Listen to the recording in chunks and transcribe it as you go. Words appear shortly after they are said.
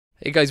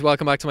Hey guys,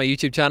 welcome back to my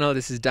YouTube channel.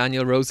 This is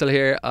Daniel Rosehill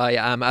here. I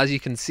am, as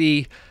you can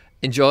see,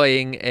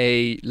 enjoying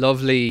a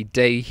lovely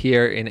day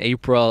here in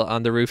April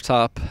on a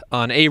rooftop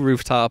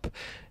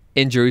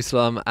in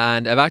Jerusalem,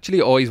 and I've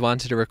actually always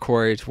wanted to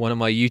record one of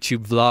my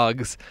YouTube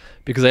vlogs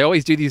because I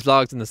always do these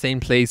vlogs in the same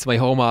place, my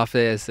home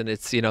office, and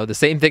it's, you know, the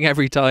same thing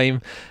every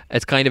time.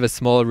 It's kind of a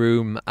small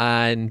room,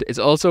 and it's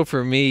also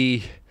for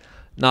me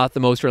not the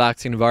most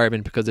relaxing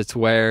environment because it's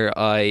where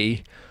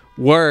I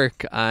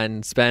work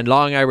and spend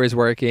long hours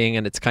working,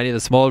 and it's kind of the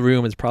small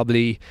room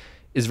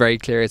is very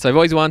clear. So I've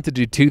always wanted to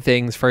do two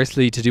things: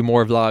 firstly, to do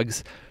more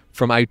vlogs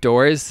from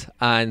outdoors,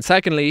 and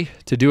secondly,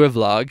 to do a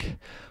vlog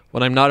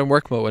when I'm not in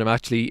work mode, when I'm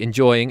actually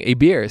enjoying a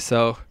beer.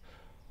 So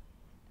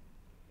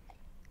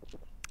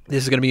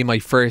this is going to be my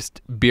first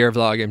beer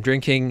vlog. I'm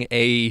drinking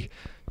a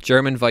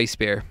German Weiss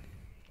beer,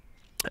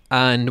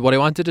 and what I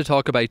wanted to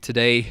talk about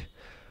today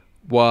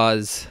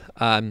was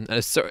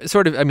this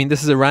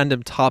is a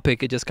random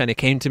topic. It just kind of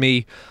came to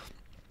me,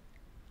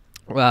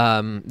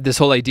 this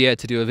whole idea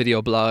to do a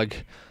video blog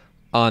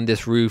on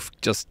this roof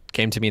just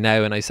came to me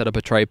now, and I set up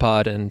a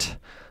tripod and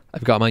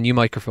I've got my new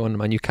microphone and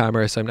my new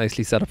camera, so I'm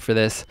nicely set up for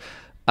this.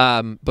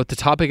 But the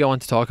topic I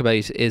want to talk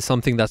about is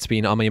something that's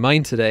been on my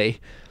mind today,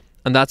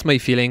 and that's my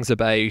feelings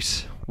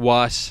about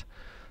what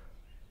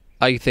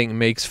I think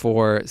makes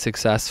for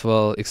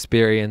successful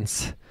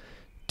experience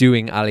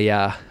doing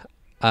Aliyah,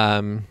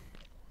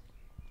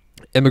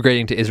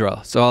 immigrating to Israel.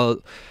 So I'll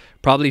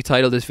probably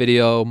title this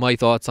video "My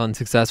Thoughts on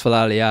Successful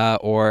Aliyah,"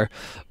 or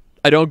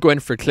I don't go in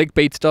for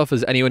clickbait stuff,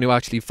 as anyone who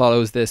actually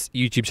follows this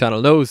YouTube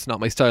channel knows,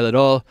 not my style at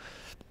all.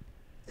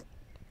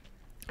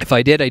 If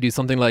I did, I do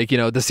something like, you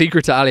know, the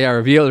secret to Aliyah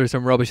revealed or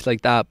some rubbish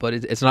like that, but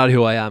it's not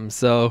who I am.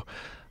 So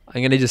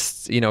I'm going to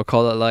just, you know,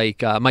 call it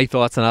like my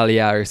thoughts on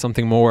Aliyah, or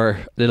something more,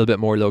 a little bit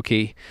more low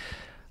key.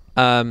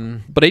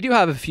 But I do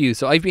have a few.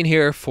 So I've been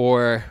here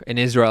in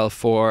Israel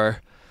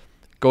for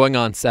going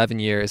on 7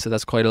 years, so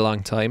that's quite a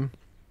long time.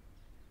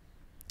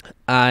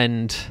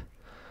 And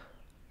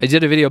I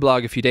did a video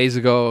blog a few days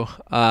ago,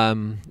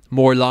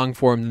 more long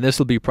form than this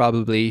will be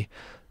probably,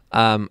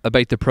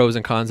 about the pros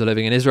and cons of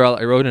living in Israel.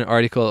 I wrote an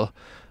article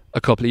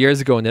a couple of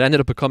years ago, and it ended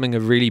up becoming a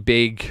really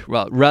big,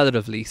 well,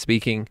 relatively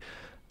speaking,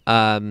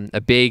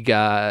 a big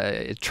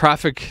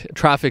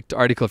trafficked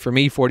article for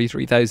me.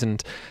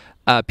 43,000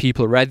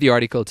 people read the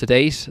article to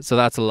date, so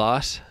that's a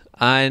lot.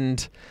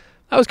 And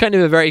that was kind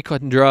of a very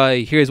cut and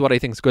dry, here's what I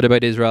think is good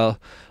about Israel,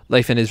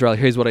 life in Israel,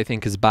 here's what I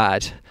think is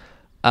bad,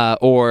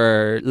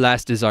 or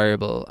less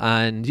desirable.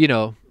 And, you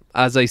know,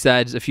 as I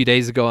said a few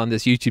days ago on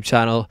this YouTube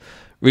channel,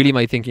 really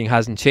my thinking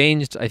hasn't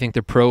changed. I think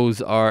the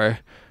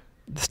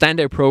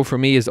standout pro for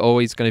me is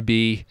always going to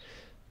be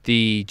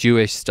the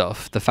Jewish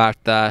stuff. The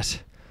fact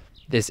that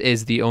this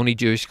is the only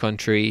Jewish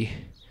country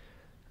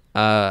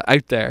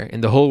out there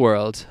in the whole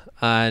world,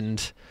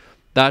 and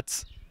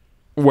that's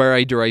where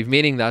I derive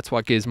meaning. That's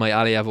what gives my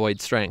Aliyah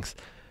void strength.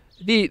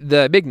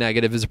 The big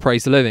negative is the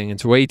price of living.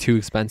 It's way too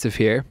expensive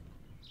here,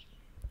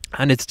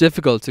 and it's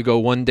difficult to go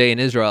one day in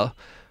Israel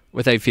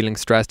without feeling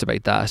stressed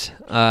about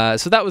that.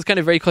 So that was kind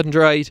of very cut and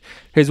dried.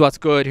 Here's what's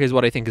good, here's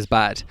what I think is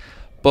bad.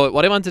 But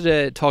what I wanted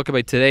to talk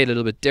about today, a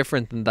little bit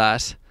different than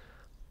that,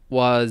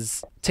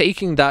 was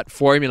taking that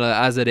formula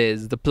as it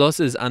is, the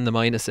pluses and the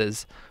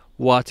minuses.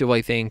 What do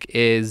I think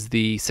is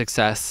the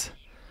success,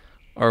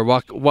 or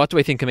what do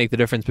I think can make the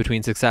difference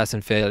between success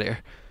and failure?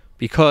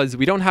 Because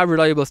we don't have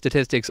reliable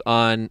statistics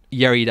on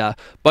Yerida.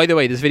 By the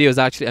way, this video is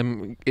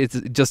actually,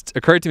 it's just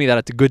occurred to me that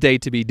it's a good day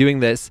to be doing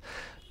this,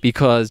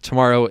 because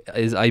tomorrow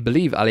is, I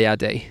believe, Aliyah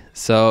Day.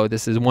 So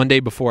this is one day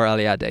before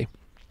Aliyah Day.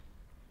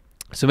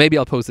 So maybe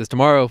I'll post this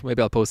tomorrow.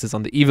 Maybe I'll post this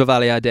on the eve of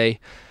Aliyah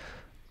Day.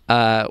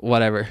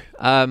 Whatever.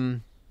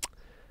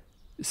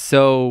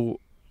 So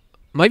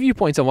my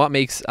viewpoints on what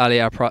makes the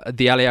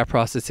Aliyah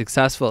process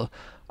successful,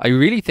 I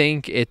really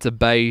think it's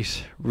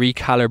about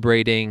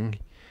recalibrating,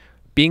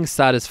 being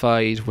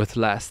satisfied with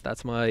less.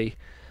 That's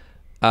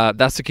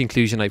the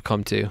conclusion I've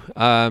come to.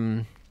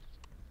 I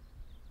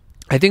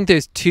think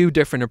there's two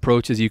different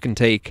approaches you can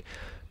take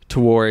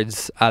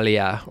towards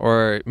Aliyah,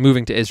 or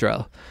moving to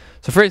Israel.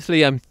 So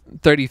firstly, I'm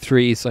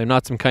 33, so I'm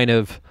not some kind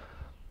of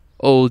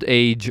old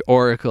age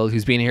oracle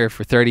who's been here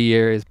for 30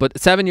 years. But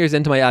 7 years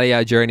into my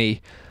Aliyah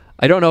journey,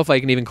 I don't know if I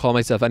can even call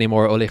myself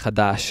anymore Ole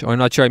Chadash, or I'm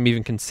not sure I'm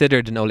even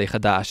considered an Ole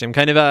Chadash. I'm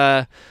kind of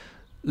a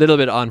little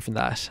bit on from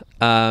that.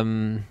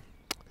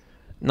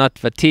 Not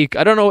fatigue.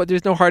 I don't know.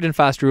 There's no hard and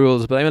fast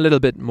rules, but I'm a little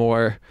bit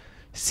more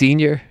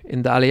senior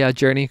in the Aliyah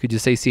journey. Could you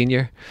say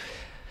senior?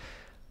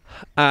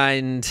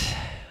 And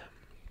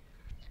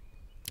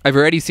I've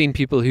already seen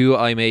people who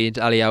I made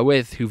Aliyah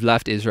with who've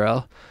left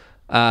Israel.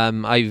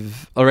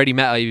 I've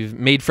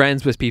made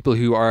friends with people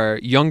who are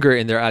younger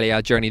in their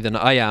Aliyah journey than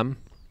I am,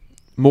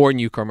 more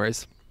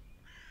newcomers.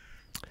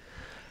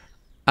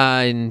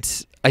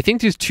 And I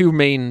think there's two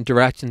main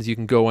directions you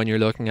can go when you're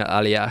looking at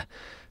Aliyah.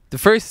 The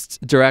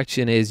first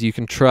direction is you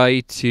can try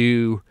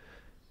to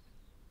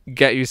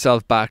get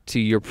yourself back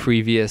to your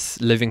previous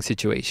living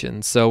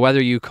situation. So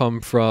whether you come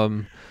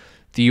from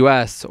the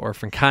US or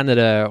from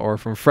Canada or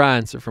from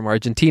France or from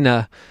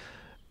Argentina,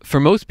 for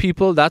most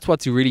people, that's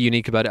what's really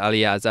unique about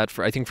Aliyah. Is that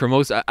I think for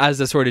most, as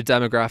a sort of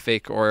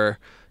demographic or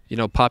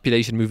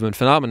population movement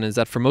phenomenon, is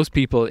that for most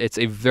people it's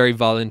a very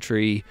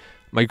voluntary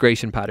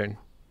migration pattern.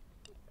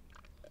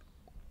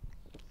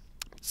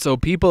 So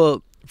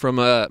people, from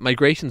a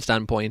migration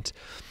standpoint,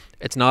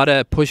 it's not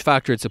a push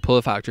factor, it's a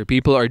pull factor.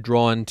 People are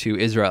drawn to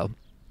Israel.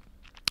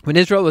 When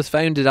Israel was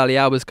founded,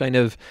 Aliyah was kind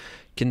of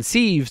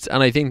conceived,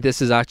 and I think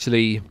this is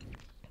actually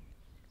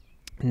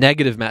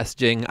negative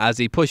messaging, as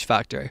a push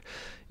factor.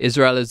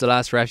 Israel is the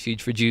last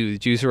refuge for Jews.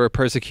 Jews who are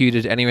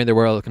persecuted anywhere in the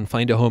world can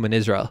find a home in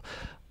Israel.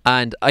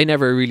 And I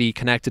never really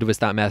connected with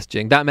that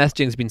messaging. That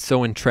messaging has been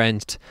so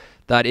entrenched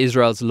that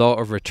Israel's law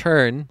of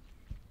return,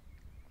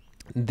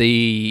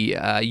 the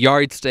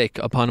yardstick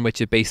upon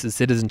which it bases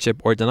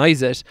citizenship or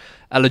denies it,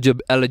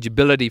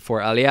 eligibility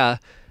for Aliyah,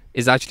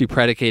 is actually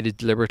predicated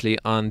deliberately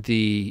on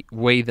the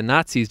way the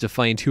Nazis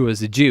defined who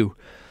was a Jew.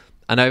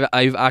 And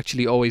I've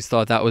actually always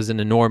thought that was an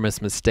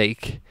enormous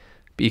mistake,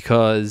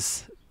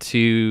 because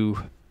to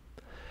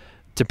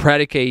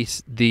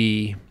predicate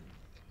the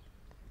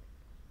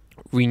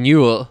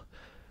renewal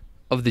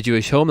of the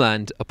Jewish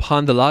homeland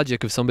upon the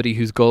logic of somebody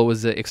whose goal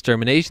was the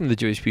extermination of the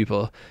Jewish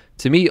people,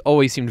 to me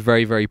always seemed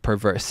very, very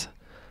perverse.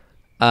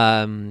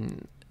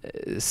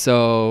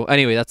 So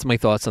anyway, that's my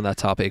thoughts on that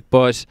topic.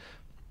 But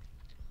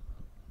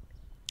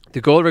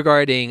the goal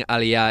regarding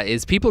Aliyah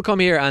is people come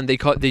here and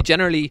they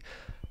generally,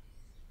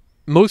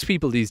 most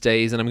people these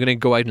days, and I'm going to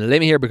go out on a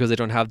limb here because I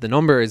don't have the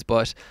numbers,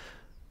 but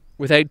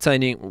without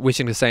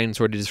wishing to sound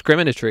sort of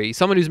discriminatory,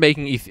 someone who's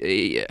making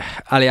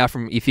Aliyah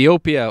from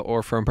Ethiopia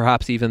or from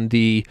perhaps even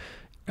the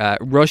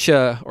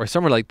Russia or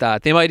somewhere like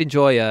that, they might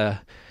enjoy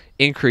a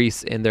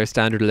increase in their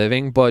standard of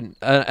living, but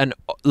a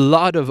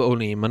lot of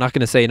Olim, I'm not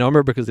going to say a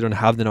number because they don't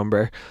have the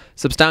number,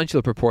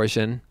 substantial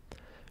proportion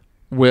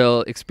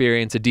will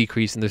experience a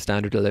decrease in their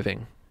standard of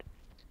living,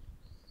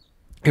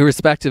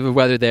 irrespective of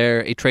whether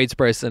they're a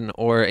tradesperson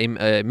or a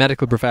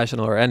medical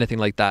professional or anything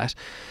like that.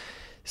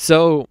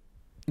 So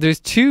there's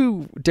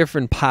two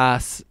different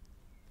paths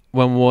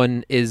when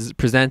one is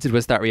presented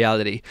with that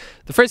reality.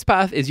 The first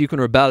path is you can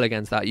rebel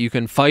against that, you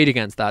can fight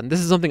against that, and this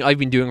is something I've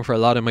been doing for a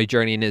lot of my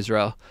journey in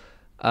Israel.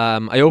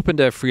 I opened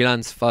a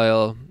freelance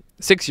file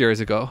 6 years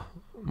ago,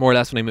 more or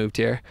less, when I moved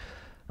here.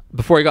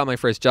 Before I got my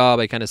first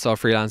job, I kind of saw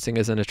freelancing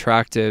as an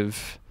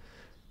attractive,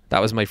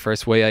 that was my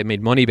first way I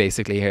made money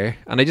basically here,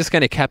 and I just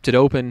kind of kept it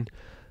open.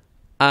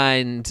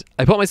 And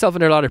I put myself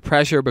under a lot of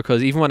pressure,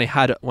 because even when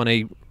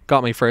I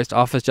got my first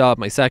office job,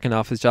 my second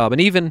office job, and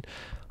even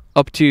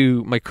up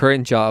to my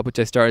current job, which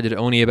I started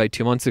only about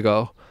 2 months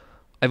ago,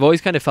 I've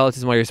always kind of felt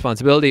it's my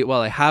responsibility.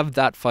 Well, I have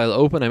that file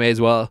open, I may as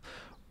well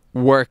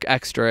work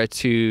extra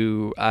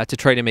to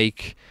try to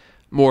make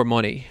more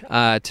money,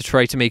 to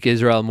try to make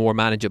Israel more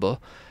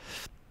manageable.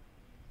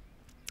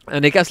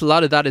 And I guess a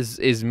lot of that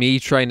is me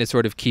trying to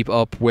sort of keep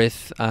up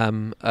with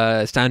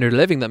a standard of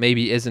living that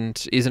maybe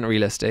isn't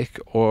realistic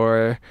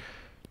or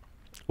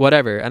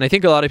whatever. And I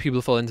think a lot of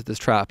people fall into this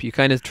trap. You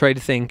kind of try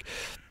to think,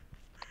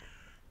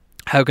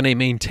 how can I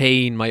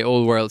maintain my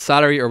old world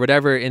salary or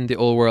whatever in the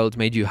old world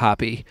made you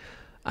happy?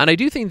 And I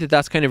do think that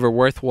that's kind of a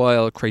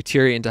worthwhile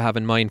criterion to have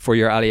in mind for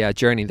your Aliyah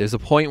journey. There's a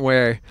point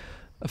where,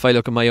 if I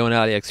look at my own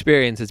Aliyah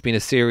experience, it's been a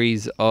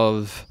series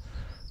of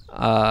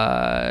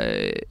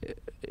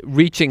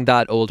reaching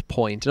that old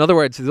point. In other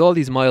words, there's all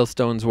these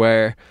milestones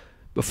where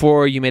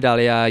before you made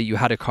Aliyah, you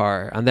had a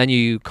car, and then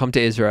you come to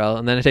Israel,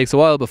 and then it takes a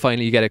while, but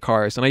finally you get a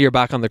car. So now you're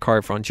back on the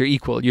car front. You're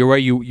equal. You're where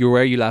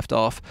you left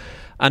off,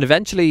 and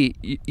eventually,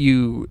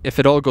 you, if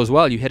it all goes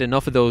well, you hit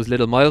enough of those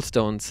little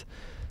milestones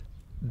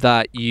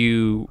that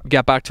you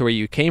get back to where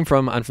you came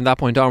from, and from that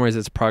point onwards,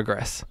 it's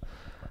progress.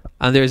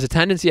 And there's a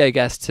tendency, I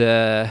guess,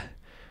 to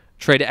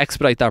try to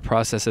expedite that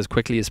process as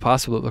quickly as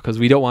possible, because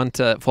we don't want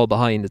to fall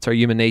behind. It's our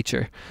human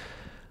nature.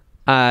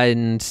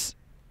 And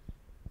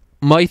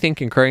my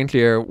thinking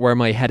currently, or where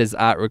my head is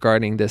at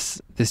regarding this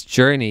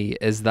journey,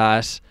 is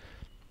that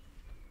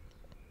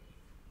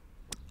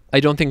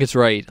I don't think it's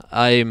right.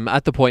 I'm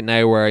at the point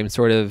now where I'm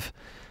sort of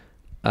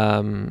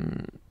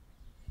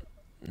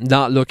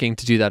not looking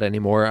to do that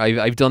anymore.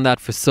 I've done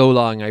that for so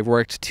long. I've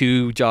worked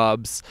 2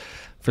 jobs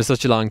for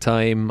such a long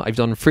time. I've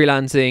done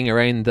freelancing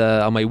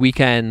on my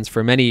weekends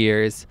for many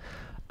years,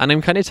 and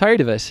I'm kind of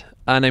tired of it.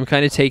 And I'm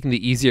kind of taking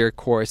the easier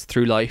course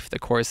through life, the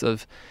course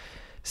of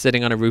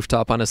sitting on a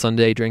rooftop on a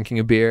Sunday, drinking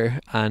a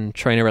beer and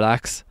trying to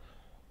relax.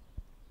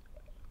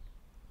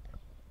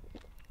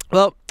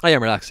 Well, I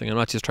am relaxing. I'm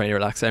not just trying to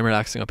relax. I'm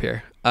relaxing up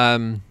here.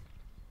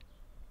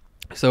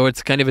 So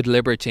it's kind of a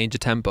deliberate change of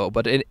tempo,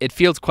 but it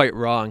feels quite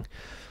wrong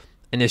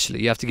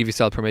initially. You have to give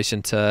yourself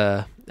permission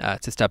to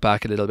step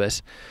back a little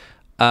bit.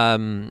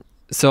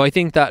 So I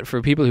think that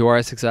for people who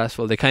are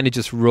successful, they kind of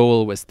just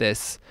roll with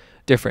this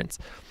difference.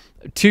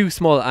 2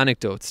 small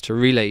anecdotes to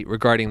relate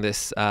regarding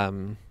this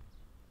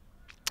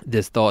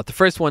this thought. The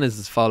first one is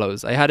as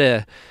follows. I had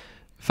a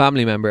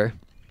family member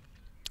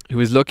who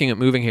was looking at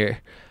moving here,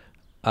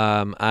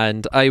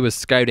 and I was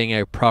scouting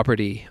out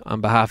property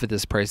on behalf of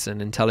this person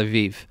in Tel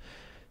Aviv.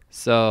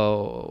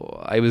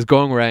 So I was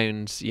going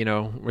around,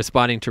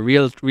 responding to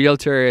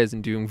realtors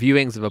and doing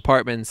viewings of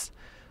apartments,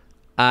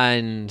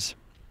 and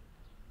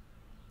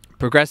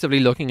progressively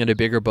looking at a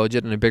bigger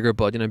budget and a bigger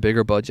budget and a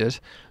bigger budget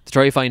to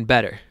try to find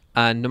better.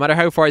 And no matter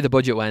how far the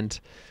budget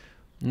went,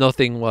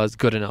 nothing was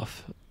good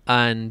enough.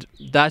 And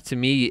that to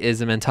me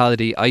is a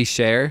mentality I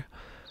share,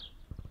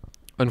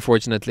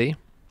 unfortunately.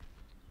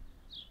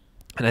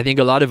 And I think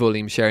a lot of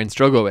Olim share and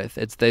struggle with.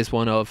 It's this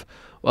one of,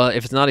 well,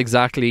 if it's not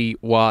exactly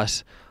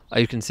what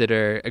I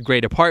consider a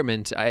great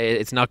apartment,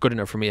 it's not good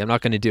enough for me. I'm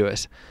not going to do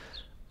it.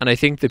 And I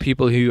think the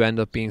people who end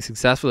up being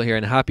successful here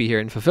and happy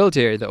here and fulfilled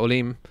here, the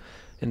Olim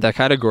in that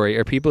category,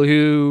 are people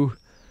who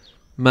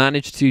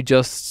manage to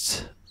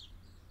just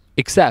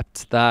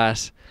accept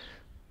that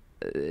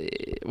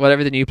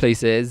whatever the new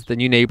place is, the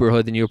new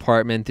neighborhood, the new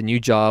apartment, the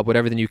new job,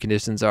 whatever the new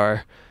conditions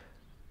are,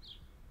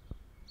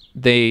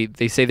 they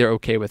say they're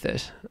okay with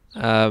it.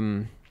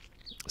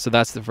 So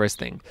that's the first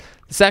thing.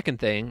 The second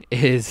thing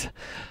is,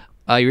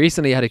 I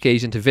recently had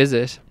occasion to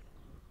visit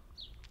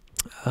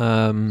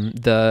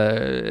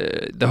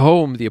the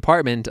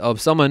apartment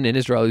of someone in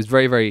Israel who's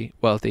very, very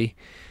wealthy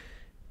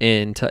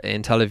in Tel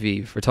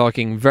Aviv. We're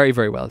talking very,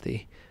 very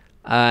wealthy.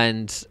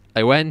 And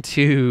I went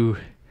to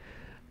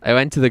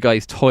the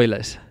guy's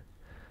toilet,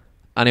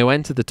 and I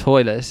went to the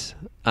toilet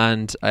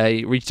and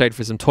I reached out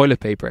for some toilet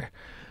paper.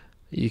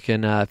 You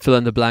can fill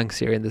in the blanks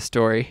here in the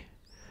story.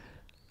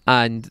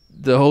 And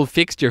the whole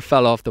fixture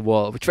fell off the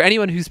wall, which for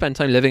anyone who's spent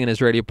time living in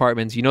Israeli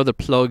apartments, the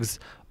plugs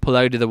pull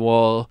out of the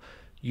wall.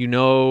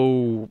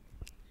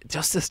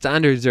 Just the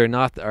standards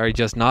are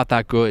just not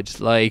that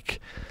good. Like,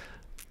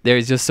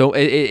 there's just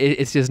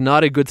it's just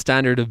not a good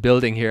standard of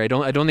building here. I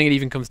don't think it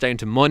even comes down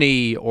to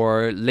money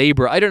or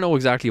labor. I don't know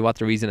exactly what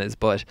the reason is,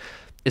 but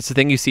it's the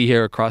thing you see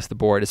here across the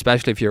board,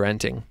 especially if you're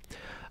renting.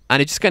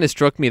 And it just kind of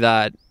struck me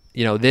that,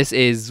 this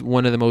is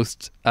one of the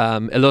most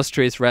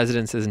illustrious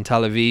residences in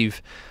Tel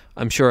Aviv.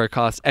 I'm sure it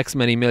costs X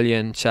many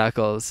million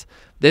shekels.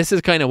 This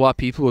is kind of what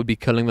people would be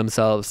killing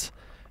themselves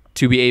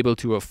to be able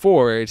to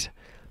afford,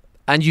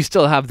 and you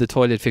still have the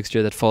toilet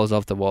fixture that falls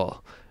off the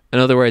wall. In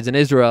other words, in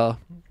Israel,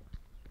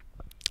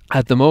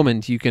 at the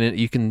moment, you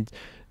can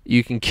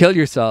kill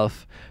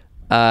yourself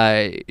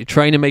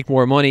trying to make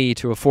more money,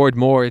 to afford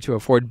more, to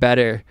afford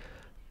better,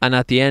 and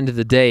at the end of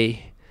the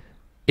day,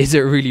 is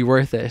it really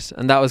worth it?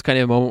 And that was kind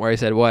of a moment where I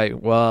said, why?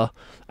 Well,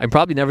 I'm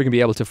probably never going to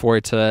be able to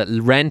afford to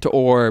rent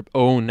or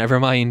own, never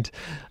mind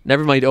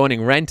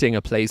renting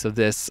a place of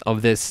this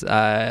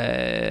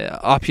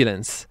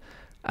opulence.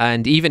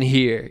 And even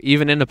here,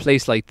 even in a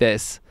place like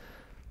this,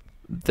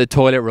 the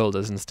toilet roll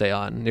doesn't stay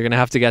on. You're going to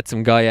have to get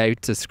some guy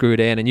out to screw it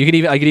in. And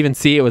I could even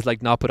see it was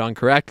like not put on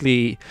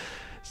correctly.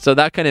 So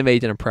that kind of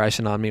made an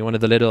impression on me. One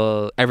of the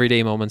little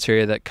everyday moments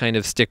here that kind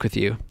of stick with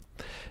you.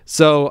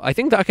 So I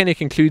think that kind of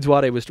concludes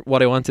what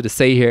I wanted to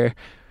say here,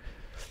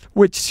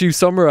 which, to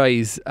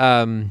summarize,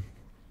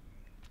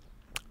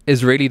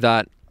 is really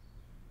that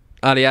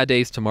Aliyah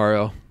Day is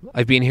tomorrow.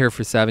 I've been here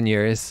for 7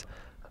 years.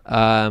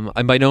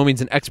 I'm by no means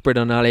an expert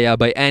on Aliyah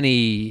by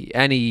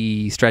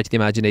any stretch of the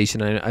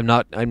imagination. I'm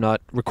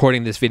not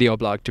recording this video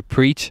blog to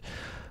preach.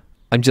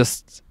 I'm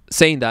just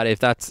saying that if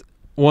that's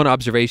one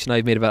observation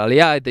I've made about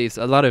Aliyah, there's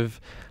a lot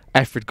of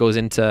effort goes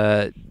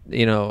into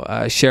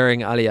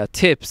sharing Aliyah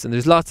tips, and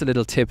there's lots of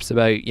little tips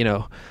about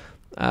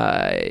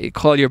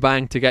call your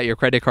bank to get your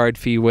credit card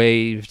fee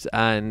waived,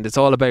 and it's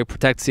all about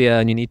protectia,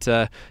 and you need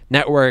to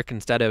network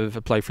instead of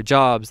apply for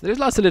jobs. There's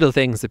lots of little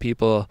things that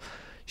people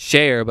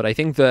share, but I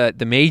think the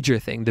major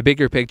thing, the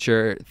bigger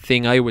picture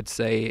thing I would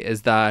say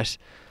is that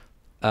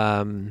if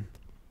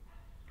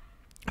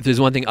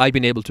there's one thing I've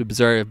been able to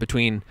observe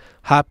between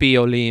happy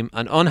Olim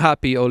and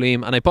unhappy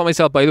Olim, and I put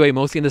myself, by the way,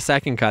 mostly in the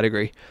second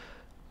category,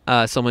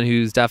 someone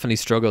who's definitely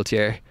struggled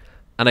here,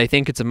 and I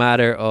think it's a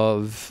matter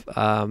of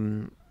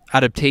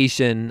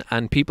adaptation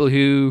and people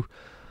who,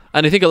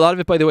 and I think a lot of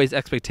it, by the way, is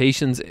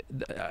expectations.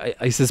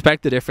 I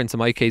suspect the difference in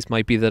my case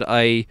might be that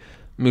I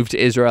moved to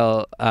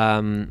Israel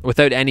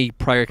without any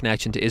prior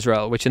connection to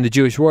Israel, which in the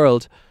Jewish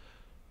world,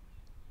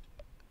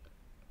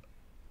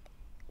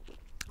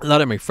 a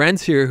lot of my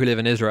friends here who live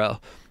in Israel,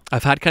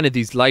 I've had kind of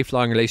these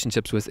lifelong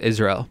relationships with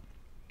Israel.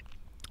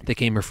 They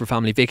came here for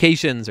family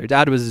vacations. Their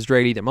dad was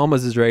Israeli, their mom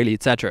was Israeli,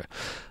 etc.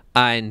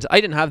 And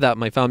I didn't have that.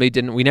 My family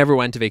didn't. We never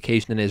went to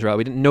vacation in Israel.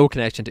 We didn't no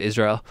connection to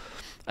Israel.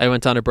 I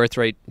went on a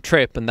birthright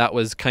trip, and that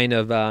was kind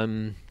of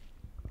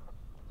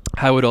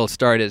how it all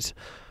started.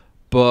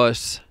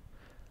 But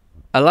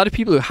a lot of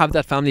people who have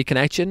that family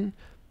connection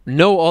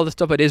know all the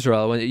stuff about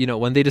Israel.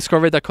 When they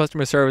discovered that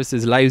customer service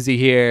is lousy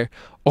here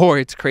or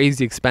it's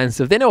crazy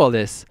expensive, they know all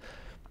this.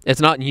 It's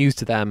not news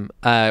to them.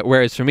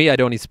 Whereas for me,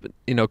 I'd only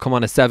come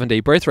on a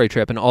 7-day birthright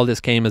trip, and all this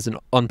came as an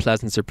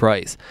unpleasant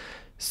surprise.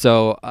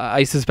 So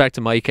I suspect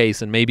in my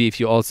case, and maybe if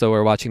you also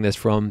are watching this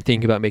from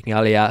thinking about making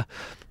Aliyah,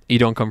 you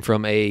don't come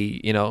from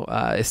a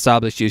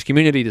established Jewish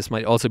community, this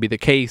might also be the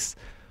case.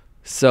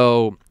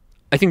 So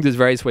I think there's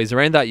various ways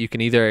around that. You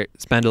can either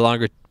spend a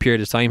longer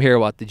period of time here,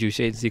 what the Jewish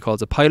Agency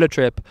calls a pilot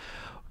trip,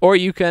 or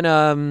you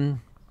can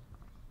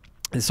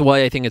This is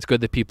why I think it's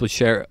good that people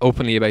share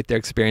openly about their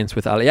experience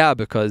with Aliyah,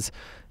 because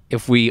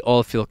if we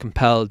all feel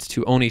compelled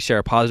to only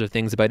share positive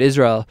things about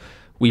Israel,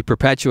 we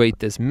perpetuate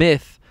this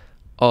myth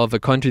of a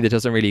country that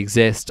doesn't really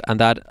exist, and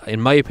that,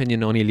 in my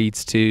opinion, only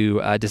leads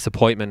to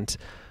disappointment,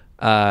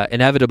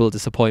 inevitable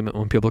disappointment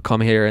when people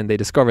come here and they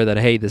discover that,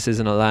 hey, this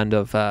isn't a land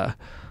of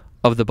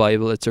the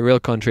Bible, it's a real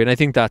country. And I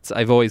think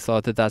I've always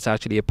thought that that's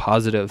actually a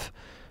positive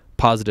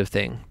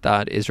thing,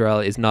 that Israel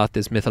is not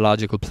this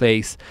mythological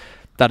place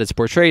that it's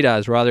portrayed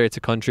as. Rather, it's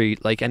a country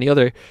like any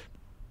other,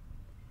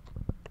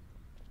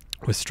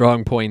 with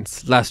strong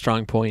points, less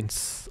strong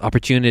points,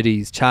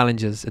 opportunities,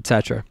 challenges,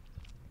 etc.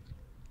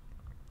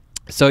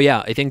 So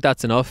yeah, I think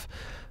that's enough.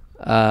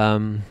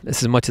 This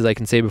is as much as I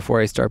can say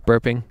before I start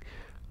burping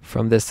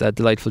from this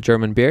delightful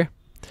German beer.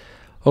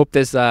 Hope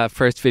this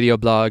first video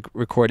blog,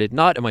 recorded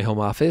not in my home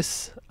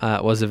office,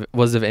 was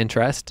of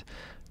interest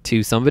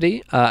to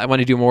somebody. I want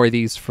to do more of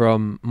these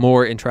from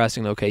more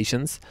interesting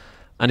locations.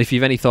 And if you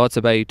have any thoughts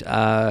about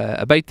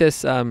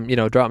this,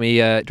 drop me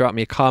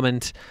a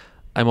comment.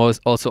 I'm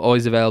also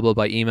always available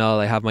by email.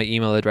 I have my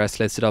email address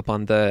listed up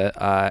on the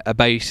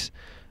About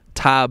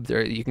tab.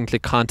 There you can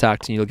click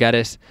contact and you'll get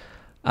it.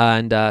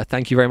 And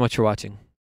thank you very much for watching.